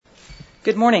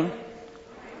Good morning.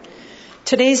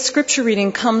 Today's scripture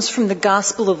reading comes from the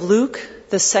Gospel of Luke,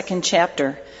 the 2nd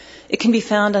chapter. It can be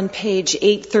found on page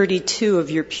 832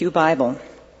 of your pew Bible.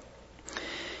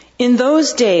 In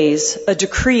those days, a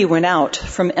decree went out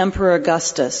from Emperor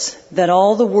Augustus that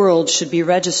all the world should be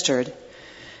registered.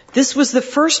 This was the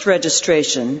first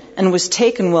registration and was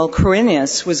taken while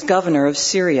Quirinius was governor of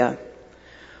Syria.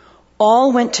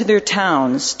 All went to their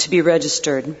towns to be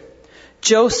registered.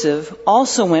 Joseph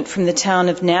also went from the town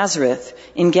of Nazareth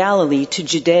in Galilee to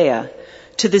Judea,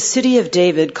 to the city of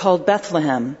David called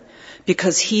Bethlehem,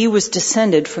 because he was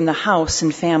descended from the house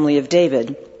and family of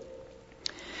David.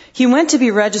 He went to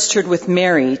be registered with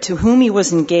Mary, to whom he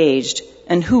was engaged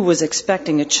and who was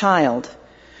expecting a child.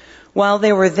 While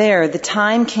they were there, the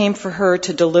time came for her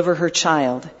to deliver her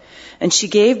child, and she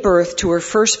gave birth to her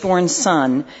firstborn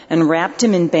son and wrapped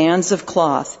him in bands of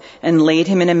cloth and laid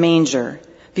him in a manger,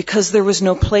 because there was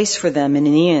no place for them in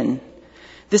an inn.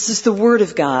 This is the word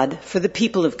of God for the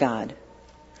people of God.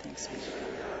 Thanks.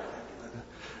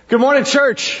 Good morning,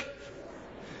 church.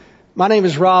 My name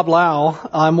is Rob Lau.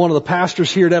 I'm one of the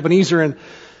pastors here at Ebenezer, and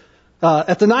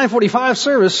at the 9:45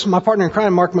 service, my partner in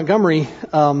crime, Mark Montgomery,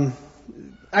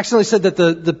 accidentally said that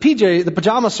the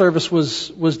pajama service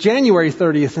was January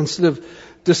 30th instead of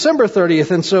December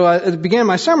 30th, and so I began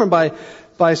my sermon by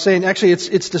saying, actually,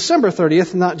 it's December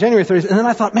 30th, not January 30th. And then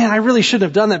I thought, man, I really shouldn't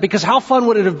have done that, because how fun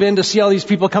would it have been to see all these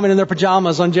people coming in their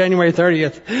pajamas on January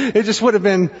 30th? It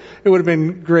would have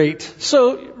been great.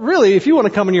 So really, if you want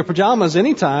to come in your pajamas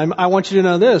anytime, I want you to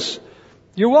know this.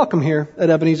 You're welcome here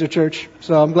at Ebenezer Church.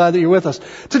 So I'm glad that you're with us.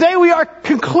 Today we are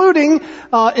concluding,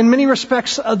 in many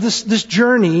respects, this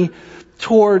journey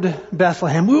toward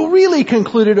Bethlehem. We'll really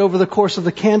conclude it over the course of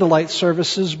the candlelight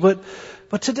services, but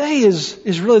today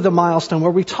is really the milestone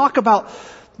where we talk about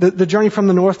the journey from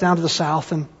the north down to the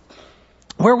south. And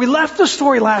where we left the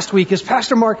story last week is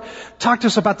Pastor Mark talked to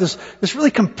us about this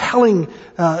really compelling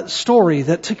story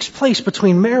that takes place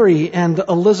between Mary and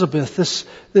Elizabeth,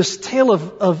 this tale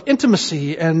of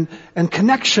intimacy and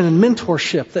connection and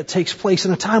mentorship that takes place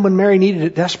in a time when Mary needed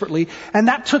it desperately. And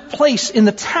that took place in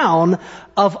the town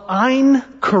of Ein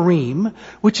Karim,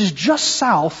 which is just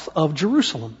south of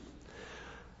Jerusalem.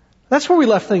 That's where we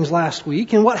left things last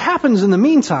week. And what happens in the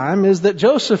meantime is that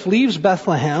Joseph leaves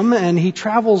Bethlehem and he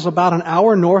travels about an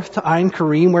hour north to Ein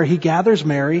Karim, where he gathers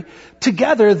Mary.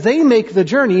 Together, they make the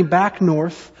journey back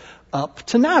north up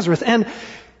to Nazareth. And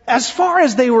as far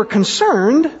as they were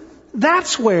concerned,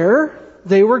 that's where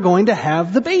they were going to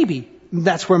have the baby.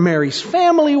 That's where Mary's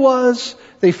family was.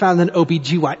 They found an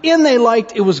OBGYN they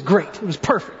liked. It was great. It was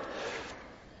perfect.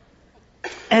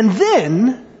 And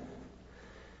then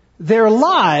their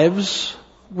lives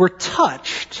were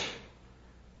touched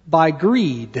by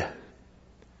greed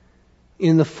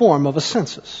in the form of a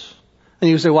census. And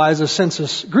you say, why is a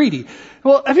census greedy?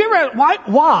 Well, have you ever,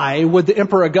 why would the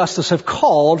Emperor Augustus have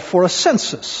called for a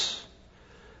census?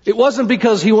 It wasn't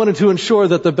because he wanted to ensure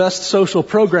that the best social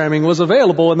programming was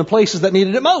available in the places that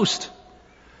needed it most.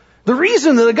 The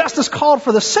reason that Augustus called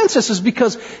for the census is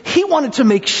because he wanted to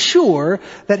make sure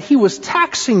that he was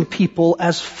taxing people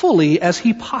as fully as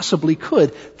he possibly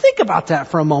could. Think about that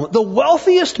for a moment. The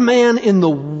wealthiest man in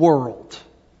the world.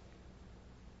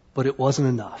 But it wasn't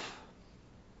enough.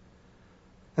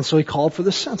 And so he called for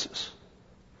the census.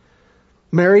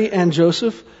 Mary and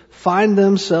Joseph find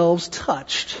themselves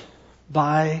touched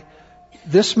by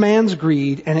this man's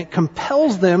greed, and it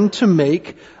compels them to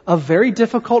make a very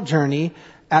difficult journey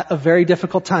at a very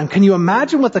difficult time. Can you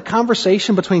imagine what the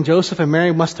conversation between Joseph and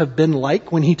Mary must have been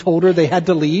like when he told her they had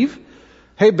to leave?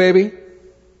 Hey, baby,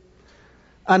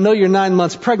 I know you're 9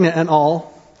 months pregnant and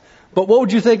all, but what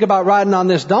would you think about riding on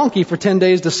this donkey for 10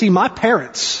 days to see my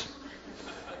parents?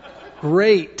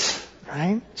 Great,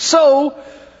 right? So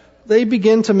they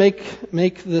begin to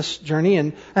make this journey,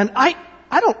 and I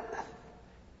don't,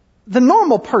 the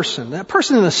normal person, that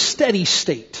person in a steady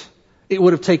state, it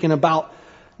would have taken about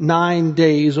 9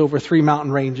 days over 3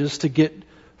 mountain ranges to get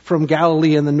from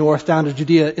Galilee in the north down to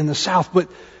Judea in the south. But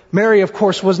Mary, of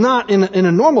course, was not in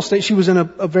a normal state. She was in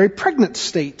a very pregnant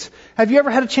state. Have you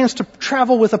ever had a chance to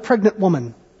travel with a pregnant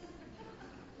woman?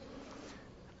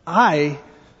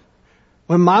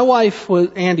 When my wife,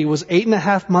 Andy, was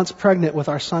 8.5 months pregnant with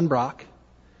our son Brock,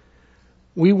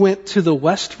 we went to the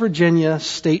West Virginia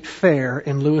State Fair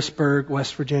in Lewisburg,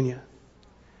 West Virginia.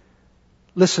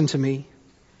 Listen to me.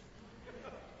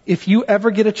 If you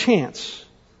ever get a chance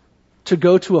to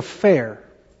go to a fair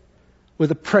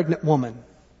with a pregnant woman,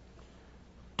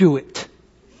 do it.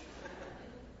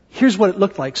 Here's what it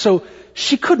looked like. So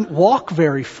she couldn't walk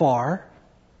very far.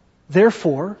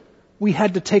 Therefore, we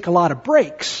had to take a lot of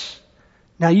breaks.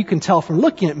 Now you can tell from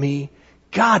looking at me,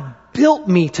 God built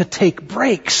me to take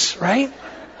breaks, right?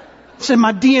 It's in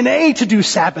my DNA to do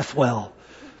Sabbath well.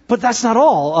 But that's not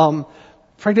all.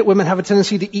 Pregnant women have a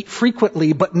tendency to eat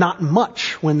frequently, but not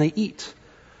much when they eat.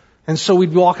 And so we'd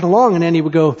be walking along and Andy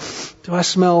would go, do I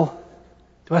smell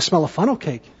a funnel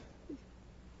cake?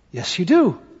 Yes, you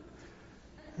do.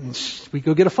 And we'd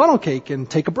go get a funnel cake and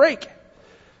take a break.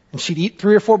 And she'd eat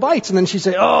 3 or 4 bites and then she'd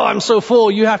say, oh, I'm so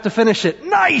full, you have to finish it.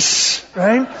 Nice!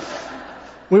 Right?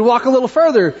 We walk a little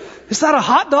further. Is that a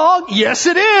hot dog? Yes,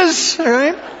 it is!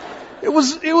 Right? It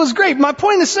was great. My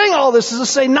point in saying all this is to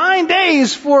say 9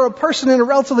 days for a person in a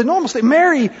relatively normal state.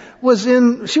 Mary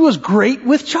she was great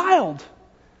with child.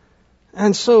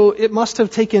 And so it must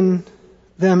have taken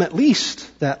them at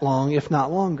least that long, if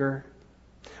not longer.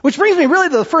 Which brings me really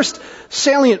to the first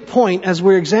salient point as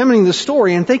we're examining this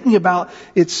story and thinking about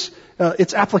its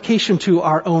application to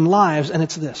our own lives, and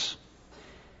it's this.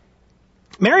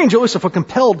 Mary and Joseph were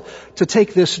compelled to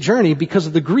take this journey because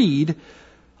of the greed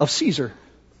of Caesar.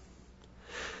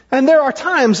 And there are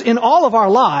times in all of our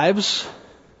lives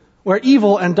where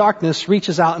evil and darkness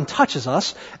reaches out and touches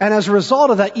us, and as a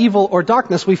result of that evil or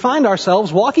darkness, we find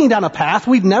ourselves walking down a path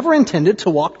we'd never intended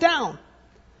to walk down.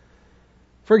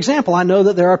 For example, I know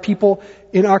that there are people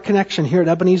in our connection here at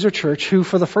Ebenezer Church who,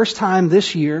 for the first time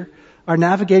this year, are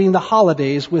navigating the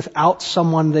holidays without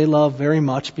someone they love very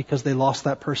much because they lost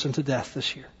that person to death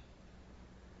this year.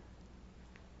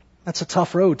 That's a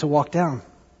tough road to walk down.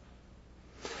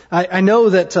 I know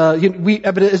that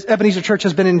Ebenezer Church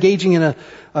has been engaging in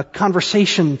a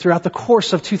conversation throughout the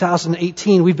course of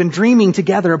 2018. We've been dreaming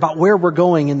together about where we're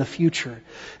going in the future.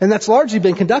 And that's largely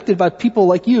been conducted by people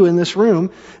like you in this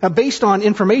room, based on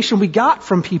information we got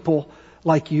from people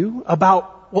like you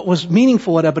about what was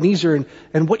meaningful at Ebenezer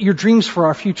and what your dreams for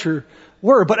our future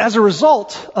were. But as a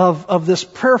result of this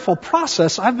prayerful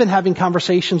process, I've been having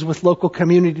conversations with local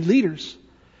community leaders.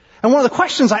 And one of the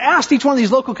questions I asked each one of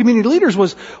these local community leaders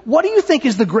was, what do you think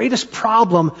is the greatest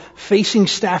problem facing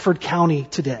Stafford County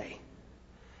today?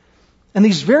 And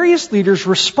these various leaders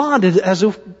responded as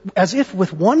if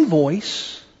with one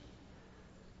voice,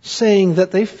 saying that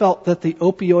they felt that the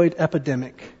opioid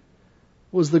epidemic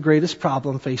was the greatest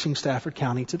problem facing Stafford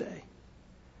County today.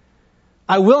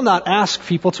 I will not ask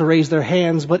people to raise their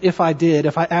hands, but if I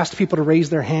asked people to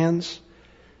raise their hands,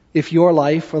 if your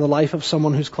life or the life of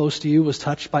someone who's close to you was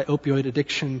touched by opioid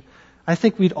addiction, I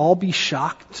think we'd all be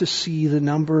shocked to see the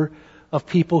number of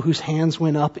people whose hands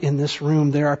went up in this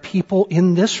room. There are people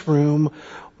in this room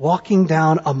walking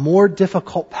down a more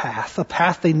difficult path, a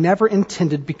path they never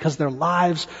intended because their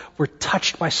lives were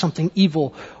touched by something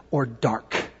evil or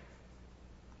dark.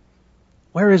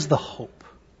 Where is the hope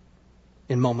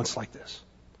in moments like this?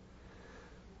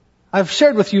 I've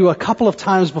shared with you a couple of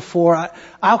times before.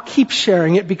 I'll keep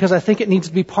sharing it because I think it needs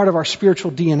to be part of our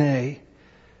spiritual DNA.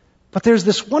 But there's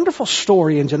this wonderful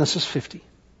story in Genesis 50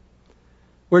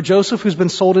 where Joseph, who's been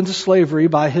sold into slavery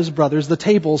by his brothers, the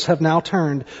tables have now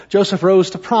turned. Joseph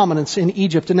rose to prominence in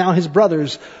Egypt, and now his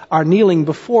brothers are kneeling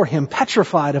before him,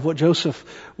 petrified of what Joseph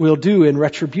will do in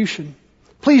retribution.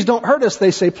 Please don't hurt us,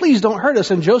 they say. Please don't hurt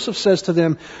us. And Joseph says to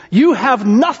them, you have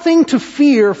nothing to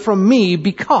fear from me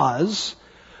because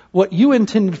what you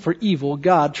intended for evil,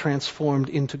 God transformed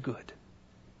into good.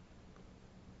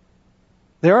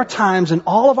 There are times in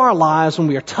all of our lives when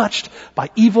we are touched by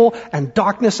evil and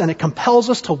darkness, and it compels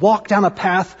us to walk down a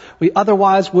path we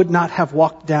otherwise would not have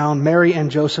walked down. Mary and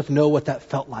Joseph know what that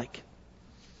felt like.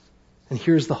 And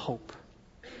here's the hope.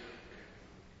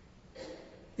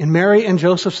 In Mary and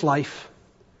Joseph's life,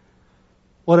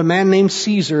 what a man named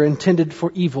Caesar intended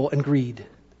for evil and greed,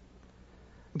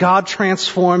 God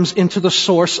transforms into the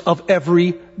source of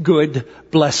every good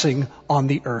blessing on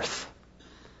the earth.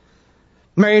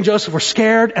 Mary and Joseph were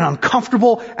scared and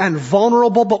uncomfortable and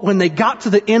vulnerable, but when they got to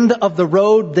the end of the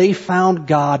road, they found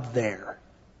God there.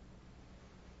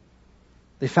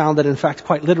 They found that, in fact,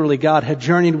 quite literally, God had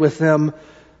journeyed with them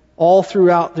all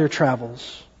throughout their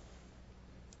travels.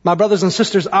 My brothers and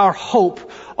sisters, our hope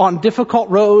on difficult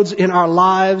roads in our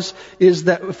lives is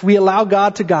that if we allow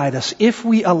God to guide us,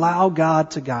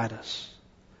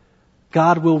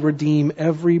 God will redeem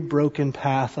every broken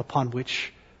path upon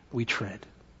which we tread.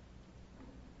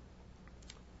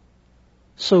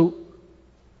 So,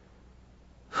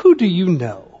 who do you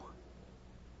know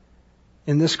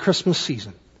in this Christmas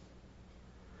season?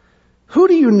 Who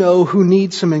do you know who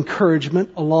needs some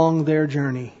encouragement along their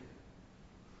journey?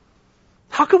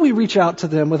 How can we reach out to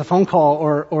them with a phone call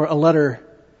or a letter?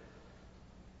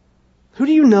 Who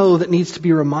do you know that needs to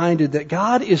be reminded that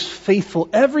God is faithful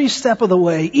every step of the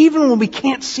way, even when we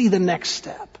can't see the next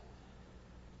step?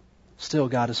 Still,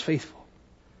 God is faithful.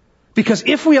 Because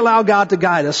if we allow God to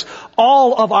guide us,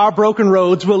 all of our broken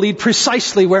roads will lead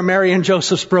precisely where Mary and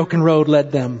Joseph's broken road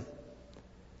led them.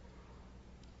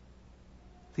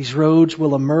 These roads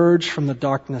will emerge from the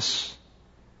darkness,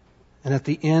 and at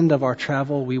the end of our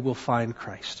travel, we will find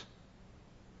Christ.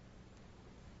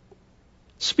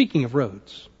 Speaking of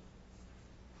roads,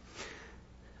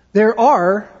 there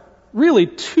are really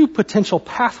two potential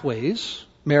pathways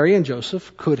Mary and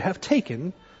Joseph could have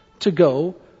taken to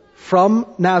go from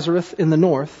Nazareth in the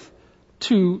north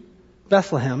to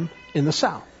Bethlehem in the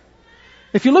south.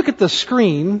 If you look at the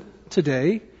screen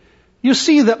today, you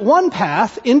see that one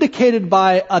path, indicated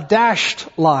by a dashed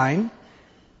line,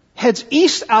 heads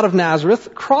east out of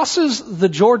Nazareth, crosses the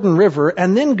Jordan River,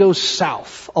 and then goes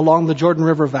south along the Jordan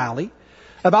River Valley.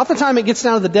 About the time it gets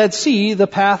down to the Dead Sea, the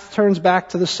path turns back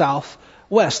to the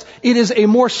southwest. It is a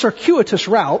more circuitous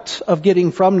route of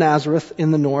getting from Nazareth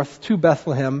in the north to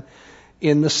Bethlehem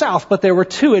in the south, but there were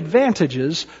two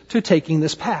advantages to taking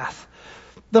this path.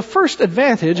 The first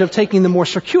advantage of taking the more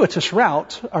circuitous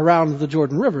route around the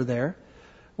Jordan River there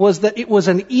was that it was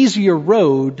an easier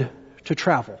road to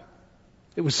travel.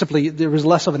 It was simply, there was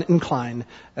less of an incline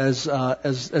as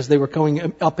they were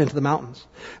going up into the mountains.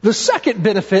 The second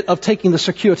benefit of taking the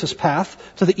circuitous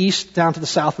path to the east, down to the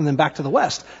south, and then back to the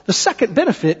west, the second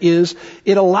benefit is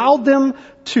it allowed them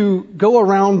to go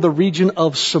around the region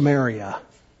of Samaria.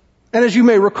 And as you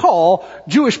may recall,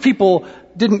 Jewish people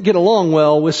didn't get along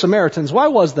well with Samaritans. Why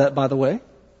was that, by the way?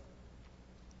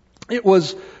 It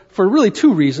was for really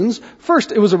two reasons.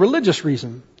 First, it was a religious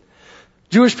reason.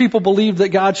 Jewish people believed that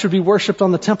God should be worshipped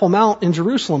on the Temple Mount in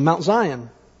Jerusalem, Mount Zion.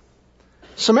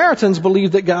 Samaritans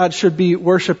believed that God should be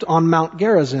worshipped on Mount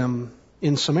Gerizim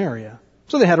in Samaria.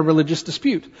 So they had a religious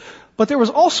dispute. But there was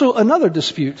also another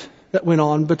dispute that went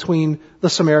on between the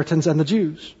Samaritans and the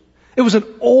Jews. It was an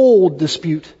old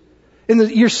dispute. In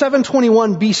the year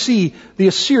 721 BC, the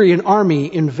Assyrian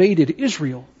army invaded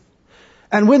Israel.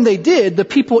 And when they did,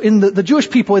 the Jewish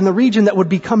people in the region that would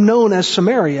become known as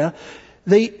Samaria,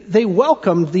 they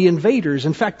welcomed the invaders.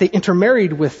 In fact, they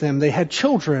intermarried with them. They had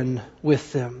children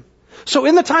with them. So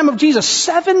in the time of Jesus,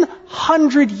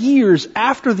 700 years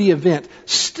after the event,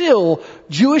 still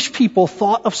Jewish people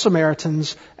thought of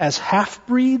Samaritans as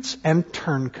half-breeds and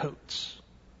turncoats.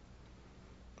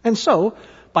 And so,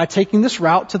 by taking this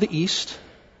route to the east,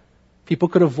 people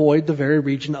could avoid the very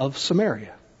region of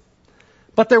Samaria.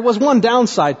 But there was one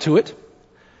downside to it.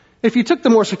 If you took the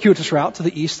more circuitous route to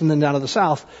the east and then down to the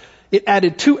south, it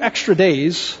added 2 extra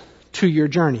days to your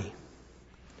journey.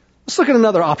 Let's look at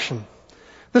another option.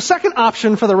 The second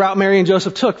option for the route Mary and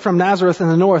Joseph took from Nazareth in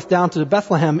the north down to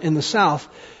Bethlehem in the south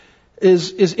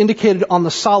is indicated on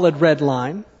the solid red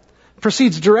line.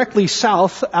 Proceeds directly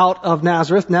south out of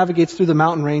Nazareth, navigates through the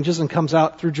mountain ranges, and comes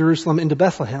out through Jerusalem into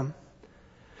Bethlehem.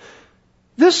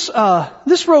 This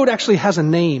road actually has a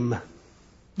name.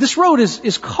 This road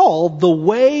is called the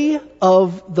Way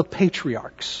of the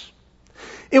Patriarchs.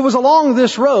 It was along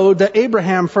this road that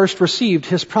Abraham first received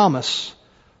his promise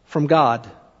from God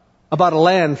about a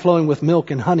land flowing with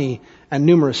milk and honey and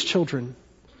numerous children.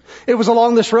 It was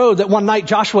along this road that one night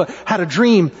Jacob had a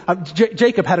dream,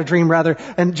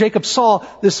 and Jacob saw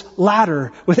this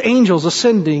ladder with angels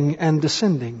ascending and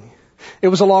descending. It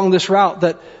was along this route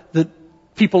that the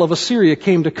people of Assyria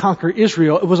came to conquer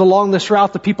Israel. It was along this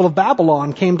route the people of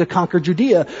Babylon came to conquer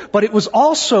Judea. But it was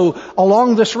also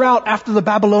along this route after the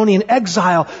Babylonian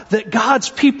exile that God's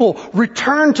people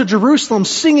returned to Jerusalem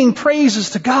singing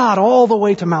praises to God all the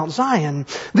way to Mount Zion.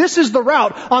 This is the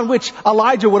route on which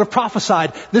Elijah would have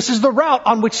prophesied. This is the route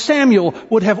on which Samuel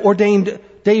would have ordained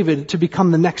David to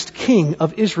become the next king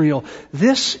of Israel.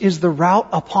 This is the route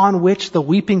upon which the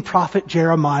weeping prophet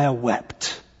Jeremiah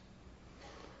wept.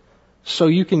 So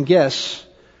you can guess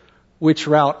which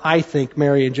route I think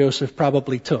Mary and Joseph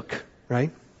probably took, right?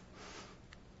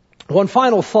 One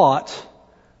final thought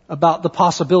about the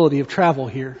possibility of travel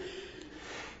here.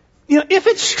 If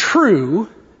it's true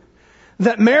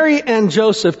that Mary and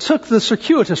Joseph took the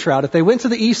circuitous route, if they went to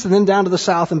the east and then down to the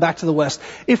south and back to the west,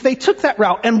 if they took that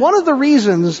route, and one of the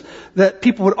reasons that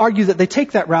people would argue that they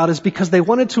take that route is because they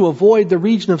wanted to avoid the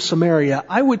region of Samaria,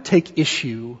 I would take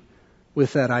issue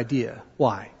with that idea.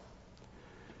 Why?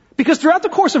 Because throughout the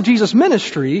course of Jesus'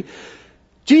 ministry,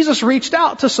 Jesus reached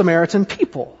out to Samaritan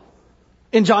people.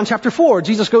 In John chapter 4,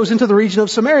 Jesus goes into the region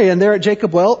of Samaria, and there at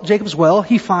Jacob's well,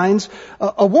 he finds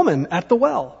a woman at the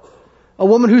well. A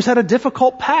woman who's had a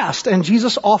difficult past, and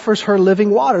Jesus offers her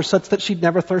living water such that she'd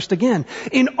never thirst again.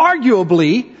 In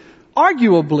arguably,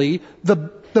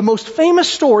 the most famous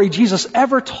story Jesus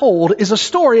ever told is a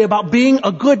story about being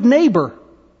a good neighbor.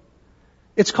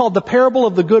 It's called the parable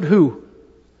of the good who?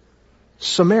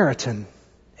 Samaritan.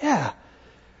 Yeah.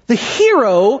 The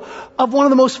hero of one of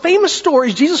the most famous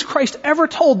stories Jesus Christ ever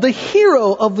told, the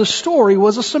hero of the story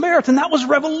was a Samaritan. That was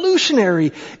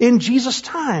revolutionary in Jesus'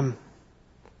 time.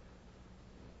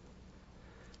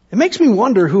 It makes me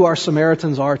wonder who our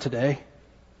Samaritans are today.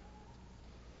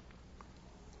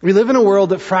 We live in a world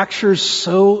that fractures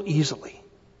so easily.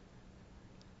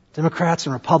 Democrats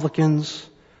and Republicans,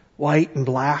 white and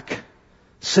black,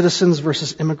 citizens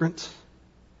versus immigrants.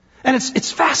 And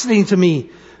it's fascinating to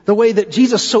me the way that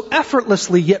Jesus so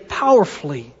effortlessly yet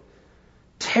powerfully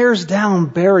tears down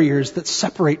barriers that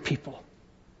separate people.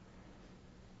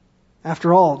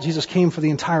 After all, Jesus came for the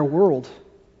entire world.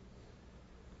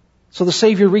 So the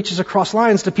Savior reaches across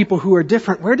lines to people who are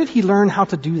different. Where did he learn how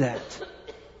to do that?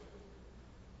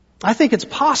 I think it's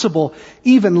possible,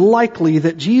 even likely,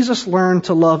 that Jesus learned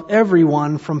to love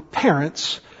everyone from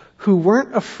parents who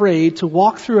weren't afraid to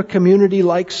walk through a community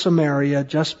like Samaria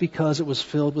just because it was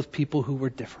filled with people who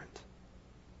were different.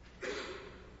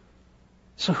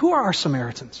 So who are our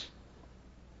Samaritans?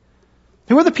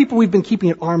 Who are the people we've been keeping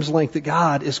at arm's length that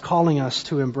God is calling us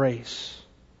to embrace?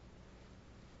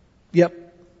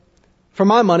 Yep. For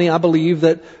my money, I believe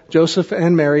that Joseph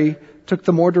and Mary took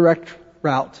the more direct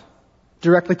route,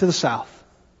 directly to the south.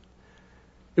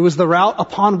 It was the route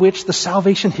upon which the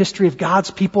salvation history of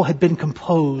God's people had been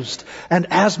composed. And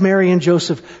as Mary and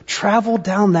Joseph traveled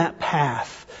down that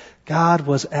path, God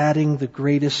was adding the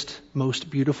greatest, most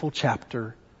beautiful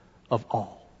chapter of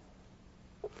all.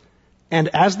 And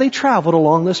as they traveled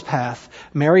along this path,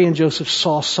 Mary and Joseph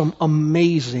saw some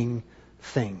amazing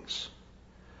things.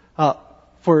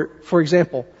 For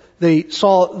example, they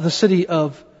saw the city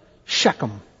of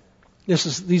Shechem.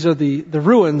 These are the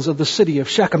ruins of the city of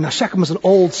Shechem. Now, Shechem was an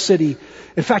old city.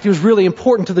 In fact, it was really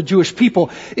important to the Jewish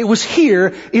people. It was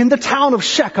here in the town of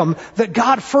Shechem that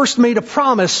God first made a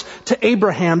promise to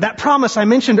Abraham. That promise I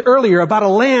mentioned earlier about a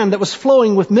land that was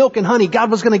flowing with milk and honey.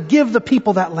 God was going to give the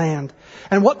people that land.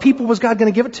 And what people was God going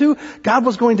to give it to? God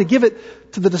was going to give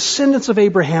it to the descendants of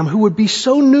Abraham, who would be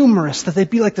so numerous that they'd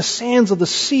be like the sands of the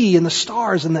sea and the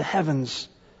stars in the heavens.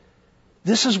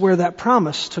 This is where that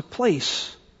promise took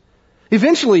place.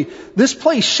 Eventually, this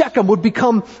place, Shechem, would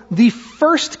become the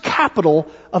first capital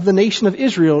of the nation of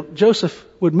Israel. Joseph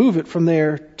would move it from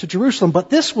there to Jerusalem, but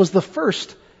this was the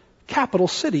first capital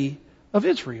city of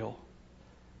Israel.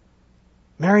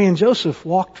 Mary and Joseph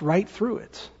walked right through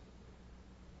it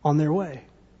on their way.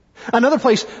 Another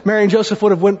place Mary and Joseph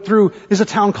would have went through is a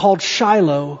town called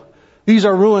Shiloh. These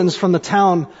are ruins from the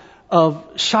town of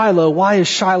Shiloh. Why is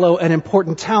Shiloh an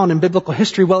important town in biblical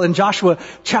history? Well, in Joshua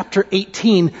chapter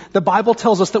 18, the Bible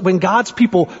tells us that when God's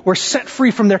people were set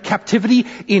free from their captivity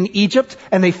in Egypt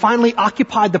and they finally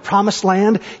occupied the promised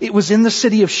land, it was in the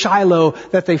city of Shiloh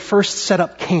that they first set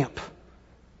up camp.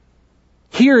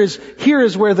 Here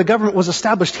is where the government was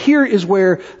established. Here is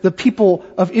where the people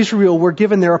of Israel were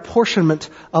given their apportionment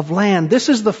of land. This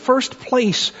is the first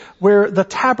place where the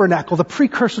tabernacle, the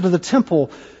precursor to the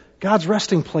temple, God's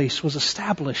resting place, was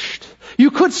established.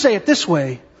 You could say it this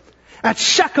way. At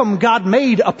Shechem, God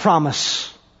made a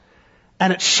promise.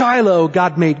 And at Shiloh,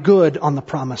 God made good on the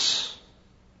promise.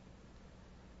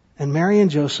 And Mary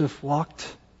and Joseph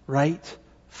walked right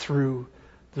through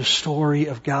the story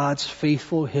of God's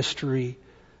faithful history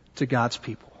to God's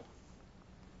people.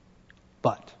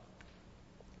 But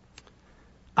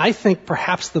I think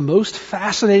perhaps the most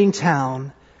fascinating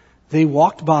town they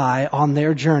walked by on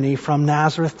their journey from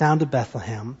Nazareth down to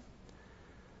Bethlehem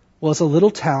was a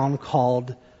little town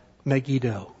called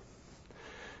Megiddo.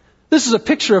 This is a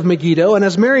picture of Megiddo, and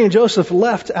as Mary and Joseph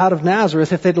left out of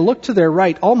Nazareth, if they'd looked to their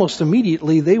right, almost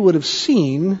immediately they would have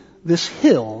seen this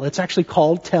hill. It's actually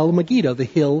called Tel Megiddo, the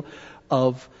hill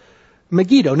of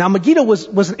Megiddo. Now, Megiddo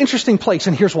was an interesting place,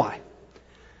 and here's why.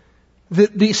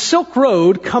 The Silk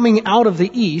Road coming out of the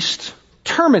east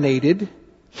terminated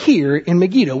here in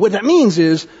Megiddo. What that means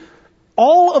is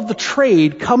all of the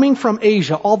trade coming from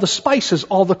Asia, all the spices,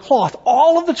 all the cloth,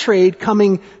 all of the trade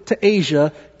coming to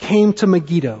Asia came to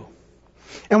Megiddo.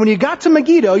 And when you got to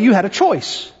Megiddo, you had a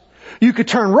choice. You could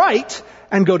turn right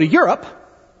and go to Europe,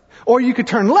 or you could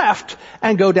turn left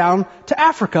and go down to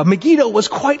Africa. Megiddo was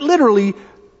quite literally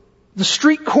the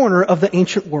street corner of the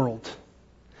ancient world.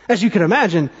 As you can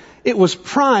imagine, it was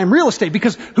prime real estate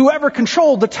because whoever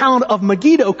controlled the town of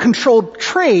Megiddo controlled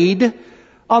trade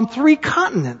on 3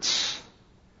 continents.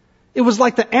 It was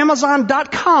like the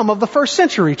Amazon.com of the first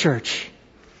century, church.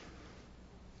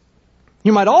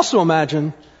 You might also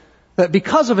imagine that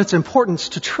because of its importance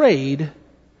to trade,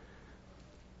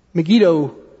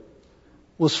 Megiddo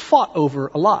was fought over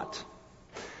a lot.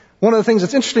 One of the things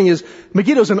that's interesting is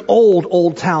Megiddo's an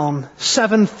old town,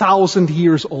 7,000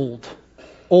 years old.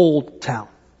 Old town.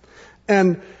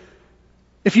 And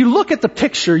if you look at the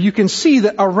picture, you can see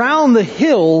that around the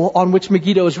hill on which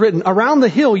Megiddo is written, around the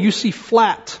hill you see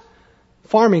flat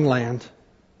farming land.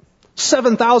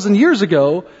 7,000 years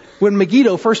ago, when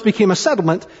Megiddo first became a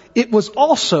settlement, it was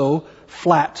also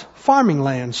flat farming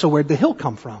land. So where'd the hill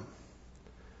come from?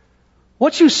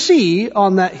 What you see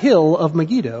on that hill of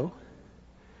Megiddo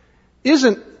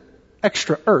isn't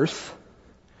extra earth.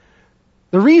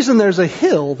 The reason there's a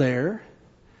hill there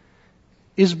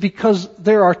is because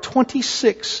there are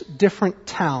 26 different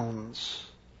towns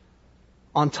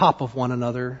on top of one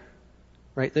another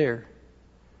right there.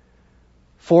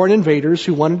 Foreign invaders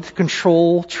who wanted to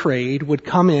control trade would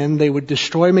come in, they would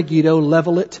destroy Megiddo,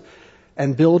 level it,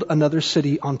 and build another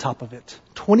city on top of it.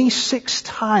 26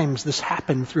 times this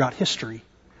happened throughout history.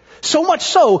 So much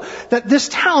so that this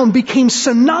town became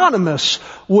synonymous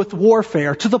with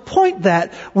warfare, to the point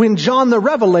that when John the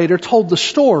Revelator told the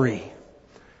story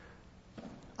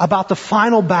about the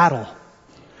final battle,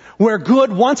 where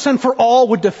good once and for all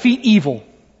would defeat evil,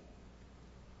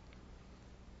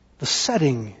 the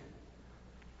setting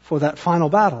for that final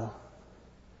battle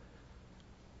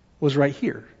was right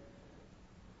here.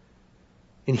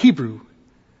 In Hebrew,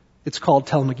 it's called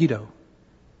Tel Megiddo.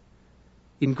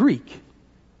 In Greek,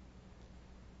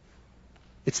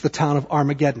 it's the town of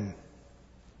Armageddon.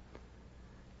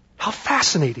 How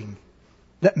fascinating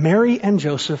that Mary and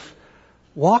Joseph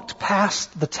walked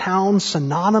past the town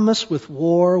synonymous with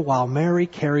war while Mary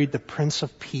carried the Prince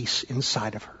of Peace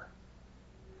inside of her.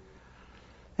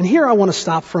 And here I want to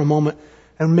stop for a moment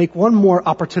and make one more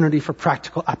opportunity for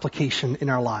practical application in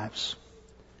our lives.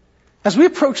 As we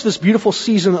approach this beautiful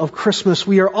season of Christmas,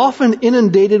 we are often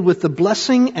inundated with the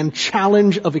blessing and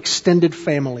challenge of extended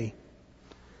family.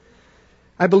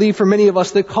 I believe for many of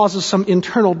us that causes some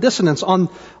internal dissonance. On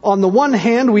the one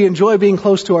hand, we enjoy being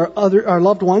close to our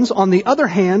loved ones. On the other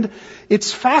hand,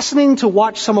 it's fascinating to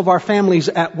watch some of our families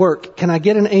at work. Can I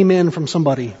get an amen from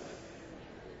somebody?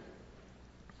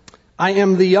 I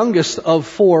am the youngest of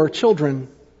 4 children.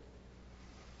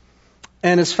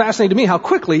 And it's fascinating to me how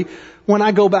quickly, when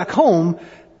I go back home,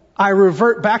 I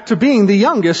revert back to being the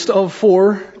youngest of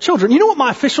 4 children. You know what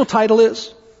my official title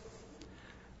is?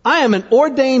 I am an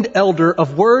ordained elder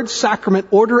of Word, Sacrament,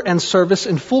 Order, and Service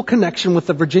in full connection with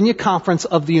the Virginia Conference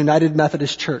of the United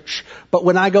Methodist Church. But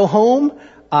when I go home,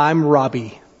 I'm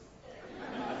Robbie.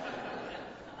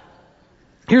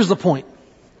 Here's the point.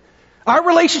 Our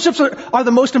relationships are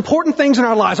the most important things in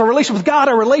our lives. Our relationship with God,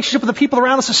 our relationship with the people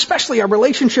around us, especially our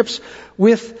relationships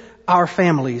with our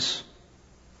families.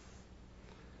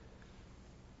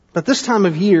 But this time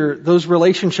of year, those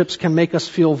relationships can make us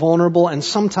feel vulnerable, and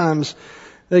sometimes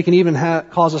they can even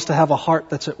cause us to have a heart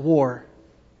that's at war.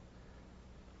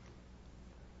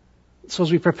 So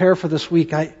as we prepare for this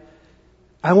week,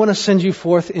 I want to send you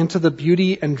forth into the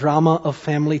beauty and drama of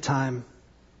family time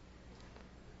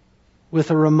with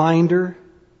a reminder,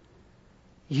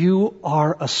 you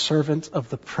are a servant of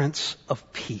the Prince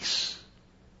of Peace.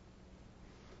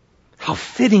 How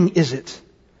fitting is it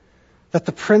that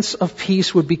the Prince of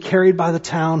Peace would be carried by the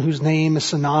town whose name is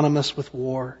synonymous with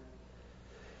war.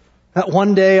 That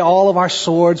one day all of our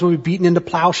swords will be beaten into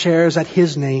plowshares at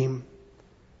His name.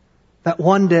 That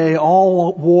one day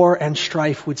all war and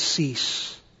strife would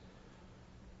cease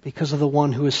because of the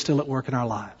one who is still at work in our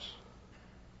lives.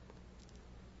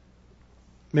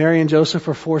 Mary and Joseph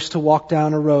were forced to walk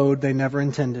down a road they never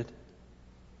intended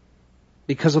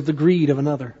because of the greed of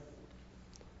another.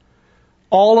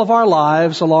 All of our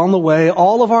lives along the way,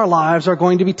 all of our lives are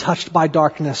going to be touched by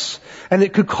darkness, and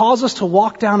it could cause us to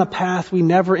walk down a path we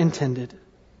never intended.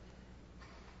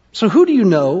 So who do you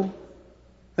know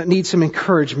that needs some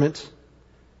encouragement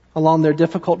along their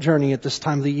difficult journey at this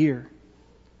time of the year?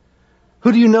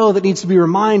 Who do you know that needs to be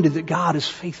reminded that God is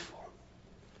faithful?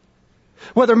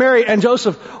 Whether Mary and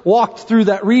Joseph walked through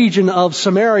that region of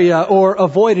Samaria or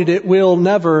avoided it, we'll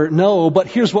never know. But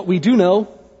here's what we do know.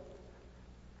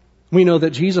 We know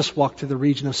that Jesus walked through the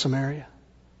region of Samaria.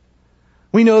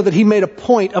 We know that He made a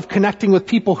point of connecting with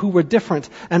people who were different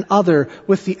and other,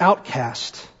 with the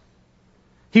outcast.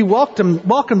 He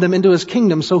welcomed them into His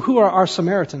kingdom. So who are our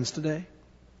Samaritans today?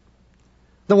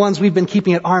 The ones we've been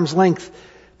keeping at arm's length,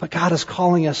 but God is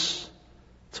calling us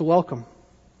to welcome.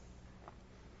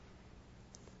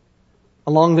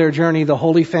 Along their journey, the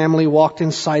Holy Family walked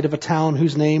in sight of a town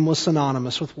whose name was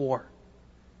synonymous with war,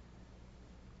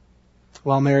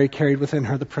 while Mary carried within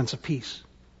her the Prince of Peace.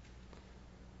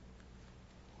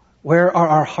 Where are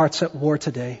our hearts at war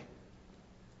today?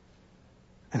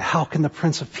 And how can the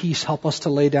Prince of Peace help us to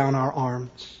lay down our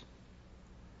arms?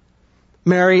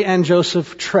 Mary and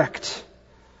Joseph trekked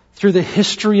through the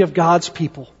history of God's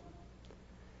people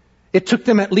It took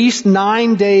them at least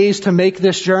 9 days to make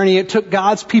this journey. It took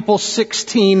God's people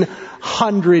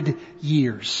 1,600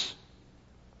 years.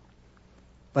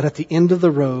 But at the end of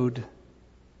the road,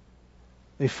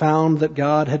 they found that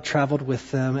God had traveled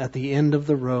with them. At the end of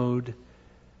the road,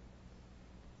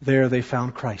 there they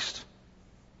found Christ.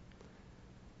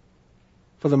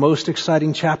 For the most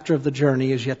exciting chapter of the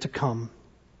journey is yet to come.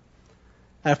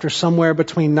 After somewhere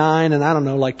between 9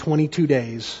 and 22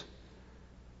 days,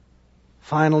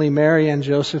 finally Mary and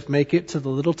Joseph make it to the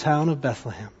little town of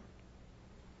Bethlehem.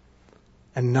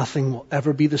 And nothing will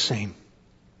ever be the same.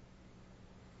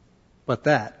 But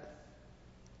that,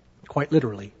 quite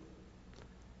literally,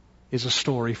 is a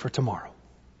story for tomorrow.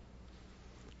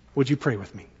 Would you pray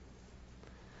with me?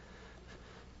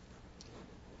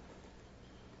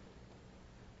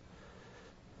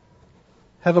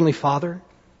 Heavenly Father,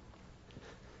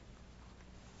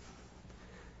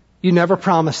 you never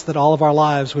promised that all of our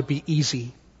lives would be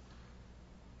easy.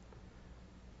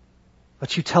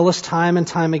 But you tell us time and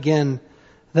time again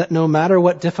that no matter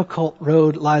what difficult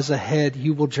road lies ahead,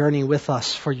 you will journey with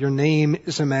us, for your name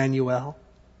is Emmanuel.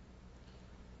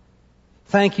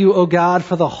 Thank you, O God,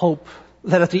 for the hope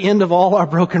that at the end of all our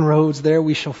broken roads, there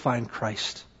we shall find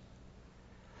Christ.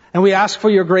 And we ask for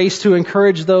your grace to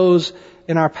encourage those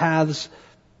in our paths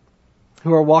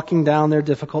who are walking down their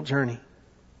difficult journey.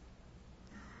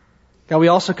 God, we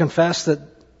also confess that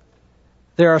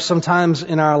there are some times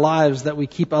in our lives that we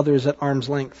keep others at arm's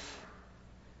length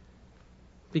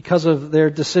because of their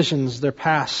decisions, their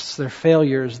pasts, their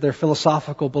failures, their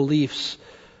philosophical beliefs.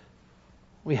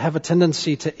 We have a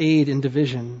tendency to aid in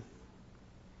division.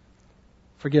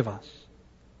 Forgive us.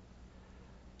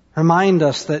 Remind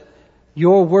us that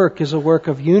your work is a work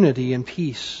of unity and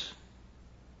peace.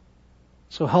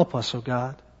 So help us, O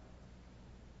God.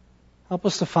 Help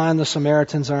us to find the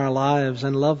Samaritans in our lives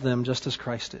and love them just as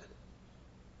Christ did.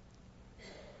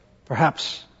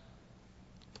 Perhaps,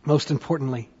 most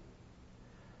importantly,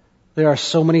 there are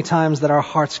so many times that our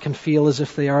hearts can feel as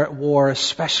if they are at war,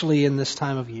 especially in this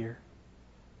time of year.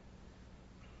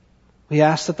 We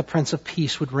ask that the Prince of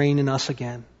Peace would reign in us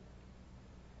again,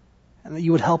 and that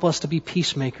you would help us to be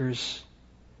peacemakers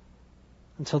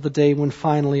until the day when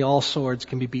finally all swords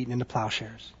can be beaten into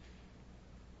plowshares.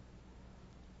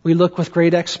 We look with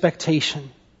great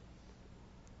expectation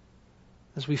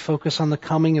as we focus on the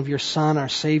coming of your Son, our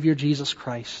Savior, Jesus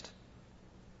Christ,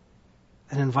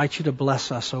 and invite you to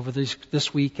bless us over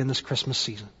this week and this Christmas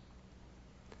season.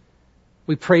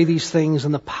 We pray these things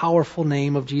in the powerful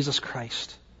name of Jesus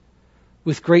Christ.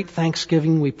 With great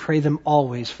thanksgiving, we pray them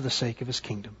always for the sake of his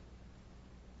kingdom.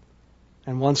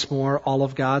 And once more, all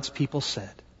of God's people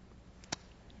said,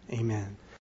 Amen.